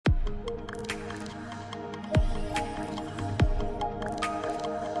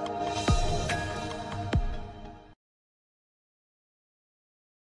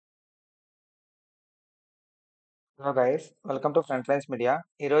Hello guys, welcome to front lines media.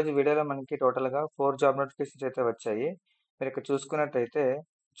 ఈరోజు వీడియోలో మనకి టోటల్గా 4 జాబ్ నోటిఫికేషన్స్ అయితే వచ్చాయి. మీరు ఇక్కడ చూసుకున్నట్టయితే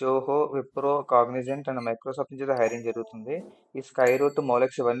Zoho, Wipro, Cognizant and Microsoft నుంచి అయితే హైరింగ్ జరుగుతుంది. ఈ స్కై రూట్,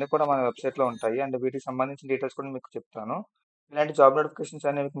 మోలెక్స్ ఇవన్నీ కూడా మన వెబ్సైట్లో ఉంటాయి అండ్ వీటికి సంబంధించిన డీటెయిల్స్ కూడా మీకు చెప్తాను. ఇలాంటి జాబ్ నోటిఫికేషన్స్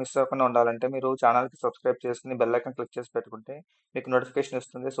అనేవి మీకు మిస్ అవ్వకుండా ఉండాలంటే మీరు ఛానల్కి సబ్స్క్రైబ్ చేసుకుని బెల్ ఐకాన్ క్లిక్ చేసి పెట్టుకుంటే మీకు నోటిఫికేషన్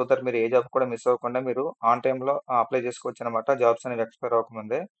వస్తుంది. సో దట్ మీరు ఏ జాబ్ కూడా మిస్ అవ్వకుండా మీరు ఆన్ టైంలో అప్లై చేసుకోవచ్చు అనమాట. జాబ్స్ అనేవి ఎక్స్పైర్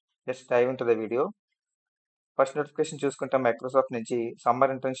అవ్వకముందే. Just dive in to the video. First notification చూసుకుంటే మైక్రోసాఫ్ట్ నుంచి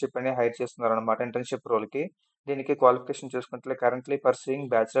సమ్మర్ ఇంటర్న్షిప్ అని హైర్ చేస్తున్నారు అనమాట. ఇంటర్న్షిప్ రోల్కి. దీనికి క్వాలిఫికేషన్ చూసుకుంటే currently pursuing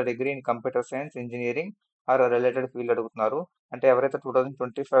bachelor degree in computer science, engineering or related field అడుగుతున్నారు. అంటే ఎవరైతే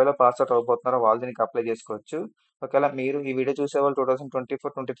 2025లో పాస్ అవుట్ అవబోతున్నారో వాళ్ళు దీనికి అప్లై చేసుకోవచ్చు. ఒకవేళ మీరు ఈ వీడియో చూసే వాళ్ళు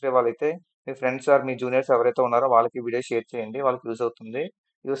 2024, 23 వాళ్ళైతే మీ ఫ్రెండ్స్ ఆర్ మీ జూనియర్స్ ఎవరైతే ఉన్నారో వాళ్ళకి ఈ వీడియో షేర్ చేయండి. వాళ్ళకి యూజ్ అవుతుంది.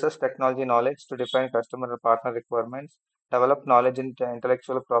 Uses technology knowledge to define customer partner requirements, develop knowledge in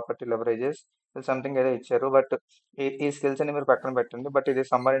intellectual property లెవరేజెస్ something ఏదో ఇచ్చారు. బట్ ఈ స్కిల్స్ అని మీరు పక్కన పెట్టండి. బట్ ఇది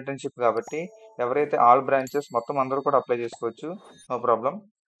సమ్మర్ ఇంటర్న్షిప్ కాబట్టి ఎవరైతే ఆల్ బ్రాంచెస్ మొత్తం అందరూ కూడా అప్లై చేసుకోవచ్చు. No problem.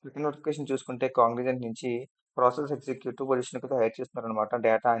 సెకండ్ నోటిఫికేషన్ చూసుకుంటే కాగ్నిజెంట్ నుంచి ప్రాసెస్ ఎగ్జిక్యూటివ్ పొజిషన్ కి హైర్ చేస్తున్నారు అనమాట.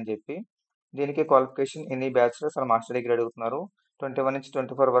 డేటా అని చెప్పి. దీనికి qualification any bachelors are master degree అడుగుతున్నారు. 21 నుంచి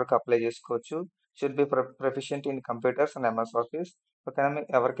 24 వరకు అప్లై చేసుకోవచ్చు. Should be proficient in computers and MS office. ఓకేనా,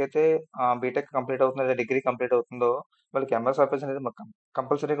 ఎవరికైతే బీటెక్ కంప్లీట్ అవుతుందో లేదా డిగ్రీ కంప్లీట్ అవుతుందో వాళ్ళకి ఎంఎస్ ఆఫీస్ అనేది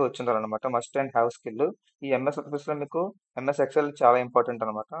కంపల్సరీగా వచ్చిండాలన్నమాట. Must and have skill. ఈ ఎంఎస్ ఆఫీస్లో మీకు ఎంఎస్ ఎక్సెల్ చాలా ఇంపార్టెంట్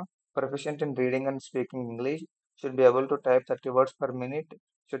అనమాట. Proficient in reading and speaking English. Should be able to type 30 words per minute.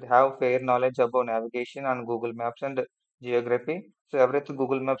 Should have fair knowledge above navigation and Google maps and Geography. So ఎవరైతే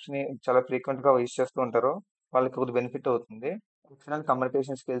Google మ్యాప్స్ని చాలా ఫ్రీక్వెంట్గా use చేస్తూ ఉంటారో వాళ్ళకి కొద్ది benefit అవుతుంది. ఎక్సలెంట్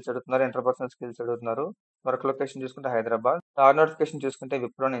కమ్యూనికేషన్ స్కిల్స్ అడుగుతున్నారు. Interpersonal skills అడుగుతున్నారు. వర్క్ లొకేషన్ చూసుకుంటే హైదరాబాద్. థర్డ్ నోటిఫికేషన్ చూసుకుంటే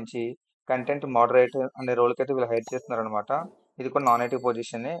విప్రో నుంచి కంటెంట్ మోడరేటర్ అనే రోల్కి అయితే వీళ్ళు హైర్ చేస్తున్నారు అనమాట. ఇది కూడా నాన్ ఐటీ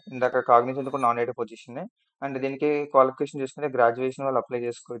పొజిషనే. ఇందాక కాగ్నిజెంట్ కూడా నాన్ ఐటీ పొజిషనే. అండ్ దీనికి క్వాలిఫికేషన్ చూసుకుంటే గ్రాడ్యుయేషన్ వాళ్ళు అప్లై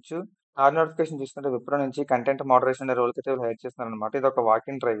చేసుకోవచ్చు. థర్డ్ నోటిఫికేషన్ చూసుకుంటే విప్రో నుంచి కంటెంట్ మోడరేషన్ అనే రోల్కి అయితే వీళ్ళు హైర్ చేస్తున్నారు అనమాట. ఇది ఒక వాక్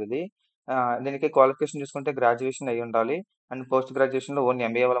ఇన్ డ్రైవ్ ఇది. దీనికి క్వాలిఫికేషన్ చూసుకుంటే గ్రాడ్యుయేషన్ అయి ఉండాలి. అండ్ పోస్ట్ గ్రాడ్యుయేషన్లో ఓన్లీ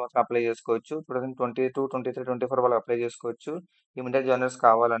ఎంబీఏ వాళ్ళు మాత్రం అప్లై చేసుకోవచ్చు. 2022, 23, 24 వాళ్ళు అప్లై చేసుకోవచ్చు. ఇమీడియట్ జర్నల్స్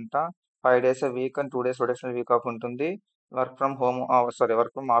కావాలంట. 5 days a week and 2 days rotational week off ఉంటుంది. వర్క్ ఫ్రమ్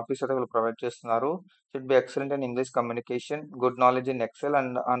ఆఫీస్ అయితే వీళ్ళు ప్రొవైడ్ చేస్తున్నారు. Should be excellent in English communication, good knowledge in XL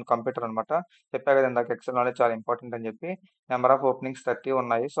and on computer అనమాట. చెప్పా కదా ఇందాక ఎక్సెల్ నాలెడ్జ్ చాలా ఇంపార్టెంట్ అని చెప్పి. నెంబర్ ఆఫ్ ఓపెనింగ్స్ 30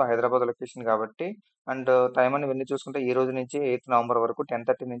 ఉన్నాయి. సో హైదరాబాద్ లొకేషన్ కాబట్టి. అండ్ టైం అని వెళ్ళి చూసుకుంటే ఈ రోజు నుంచి 8 నవంబర్ వరకు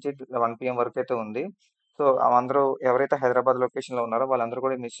 10:30 నుంచి 1 PM వరకు అయితే ఉంది. సో అందరూ ఎవరైతే హైదరాబాద్ లొకేషన్లో ఉన్నారో వాళ్ళందరూ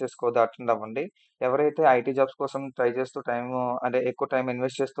కూడా మిస్ చేసుకోవద్దు, అటెండ్ అవ్వండి. ఎవరైతే ఐటీ జాబ్స్ కోసం ట్రై చేస్తూ అంటే ఎక్కువ టైం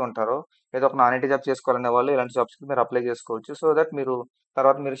ఇన్వెస్ట్ చేస్తూ ఉంటారో ఏదో ఒక నాన్ ఐటీ జాబ్ చేసుకోవాలనే వాళ్ళు ఇలాంటి జాబ్స్కి మీరు అప్లై చేసుకోవచ్చు. సో దట్ మీరు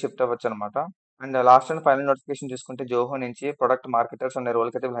తర్వాత మీరు షిఫ్ట్ అవ్వచ్చు అనమాట. And last and final notification చూసుకుంటే జోహో నుంచి ప్రొడక్ట్ మార్కెటర్స్ అనే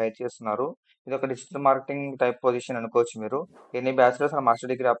రోల్కి అయితే హైర్ చేస్తున్నారు. ఇది ఒక డిజిటల్ మార్కెటింగ్ టైప్ పొజిషన్ అనుకోవచ్చు మీరు. ఎన్ని బ్యాచిలర్స్ ఆ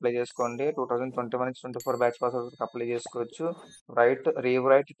మాస్టర్ డిగ్రీ అప్లై చేసుకోండి. 2021 నుంచి 24 బ్యాచ్ పాస్ అవుట్ అప్లై చేసుకోవచ్చు.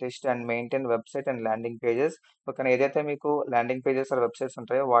 Rewrite, test and maintain website and landing pages. Okay, ఏదైతే మీకు ల్యాండింగ్ పేజెస్ ఆర్ వెబ్సైట్స్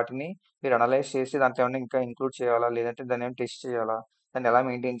ఉంటాయో వాటిని మీరు అనలైజ్ చేసి దాంట్లో ఏమైనా ఇంకా ఇంక్లూడ్ చేయాలా, లేదంటే దాన్ని ఏమైనా టెస్ట్ చేయాలా, దాన్ని ఎలా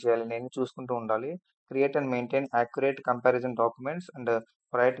మెయింటైన్ చేయాలి నేను చూసుకుంటూ ఉండాలి. Create and maintain accurate comparison documents and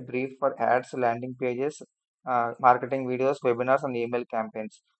right brief for ads, landing pages, marketing videos, webinars and email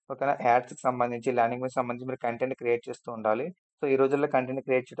campaigns. ఓకేనా, యాడ్స్కి సంబంధించి, ల్యాండింగ్ పేజ్ సంబంధించి మీరు కంటెంట్ క్రియేట్ చేస్తూ ఉండాలి. సో ఈ రోజుల్లో కంటెంట్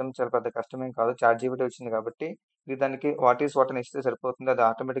క్రియేట్ చేయడం చాలా పెద్ద కష్టమేం కాదు. చాట్ జీపీటీ వచ్చింది కాబట్టి మీరు దానికి వాట్ అని ఇస్తే సరిపోతుంది. అది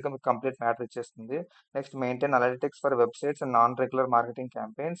ఆటోమేటిక్గా మీకు కంప్లీట్ మ్యాటర్ ఇచ్చేస్తుంది. Next, maintain analytics for websites and non regular marketing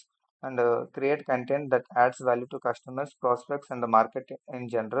campaigns and create content that adds value to customers, prospects and market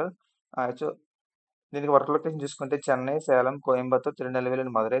in general. So దీనికి వర్క్ లొకేషన్ చూసుకుంటే చెన్నై, సేలం, కోయంబత్తూర్, తిరునెల్వేలి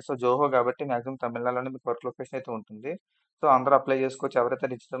అండ్ మదురై. సో జోహో కాబట్టి మాక్సిమం తమిళనాడులోనే మీకు work location అయితే ఉంటుంది. So అందరూ apply చేసుకోవచ్చు. ఎవరైతే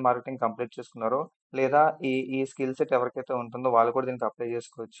digital marketing complete చేసుకున్నారో లేదా ఈ ఈ స్కిల్ సెట్ ఎవరికైతే ఉంటుందో వాళ్ళు కూడా దీనికి అప్లై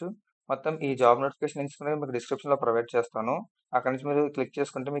చేసుకోవచ్చు. మొత్తం ఈ జాబ్ నోటిఫికేషన్ ఇన్స్క్రిప్షన్ మీకు డిస్క్రిప్షన్లో ప్రొవైడ్ చేస్తాను. అక్కడ నుంచి మీరు క్లిక్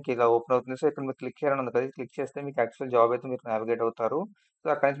చేసుకుంటే మీకు ఇలా ఓపెన్ అవుతుంది. సో ఇక్కడ మీరు క్లిక్ చేయాలని ఉంది కదా, క్లిక్ చేస్తే మీకు యాక్చువల్ జాబ్ అయితే మీరు నావిగేట్ అవుతారు. సో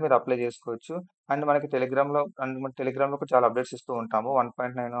అక్కడ నుంచి మీరు అప్లై చేసుకోవచ్చు. అండ్ మనకి టెలిగ్రామ్లో కూడా చాలా అప్డేట్స్ ఇస్తూ ఉంటాము.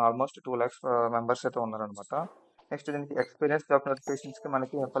 1.9 ఆల్మోస్ట్ 2 lakhs మెంబర్స్ అయితే ఉన్నారనమాట. నెక్స్ట్ దీనికి ఎక్స్పీరియన్స్ జాబ్ నోటిఫికేషన్స్కి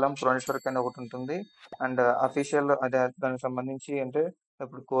మనకి ఎఫ్ఎల్ఎం ప్రో నెట్వర్క్ అని ఒకటి ఉంటుంది. అండ్ అఫీషియల్ అదే దానికి సంబంధించి అంటే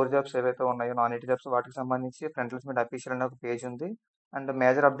ఇప్పుడు కోర్ జాబ్స్ ఏవైతే ఉన్నాయో నాన్ ఐటీ జాబ్స్ వాటికి సంబంధించి ఫ్రంట్లైన్స్ మీద అఫీషియల్ అనే ఒక పేజ్ ఉంది. అండ్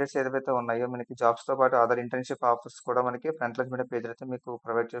మేజర్ అప్డేట్స్ ఏవైతే ఉన్నాయో మనకి జాబ్స్తో పాటు అదర్ ఇంటర్న్షిప్ ఆఫర్స్ కూడా మనకి ఫ్రంట్లైన్స్ మీద పేజ్ అయితే మీకు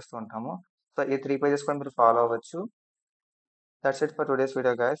ప్రొవైడ్ చేస్తూ ఉంటాము. సో ఈ 3 pages కూడా మీరు ఫాలో అవ్వచ్చు. That's it for today's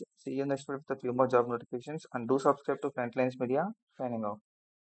video, guys. See you next week with a few more job notifications and do subscribe to FrontLines Media. Signing off.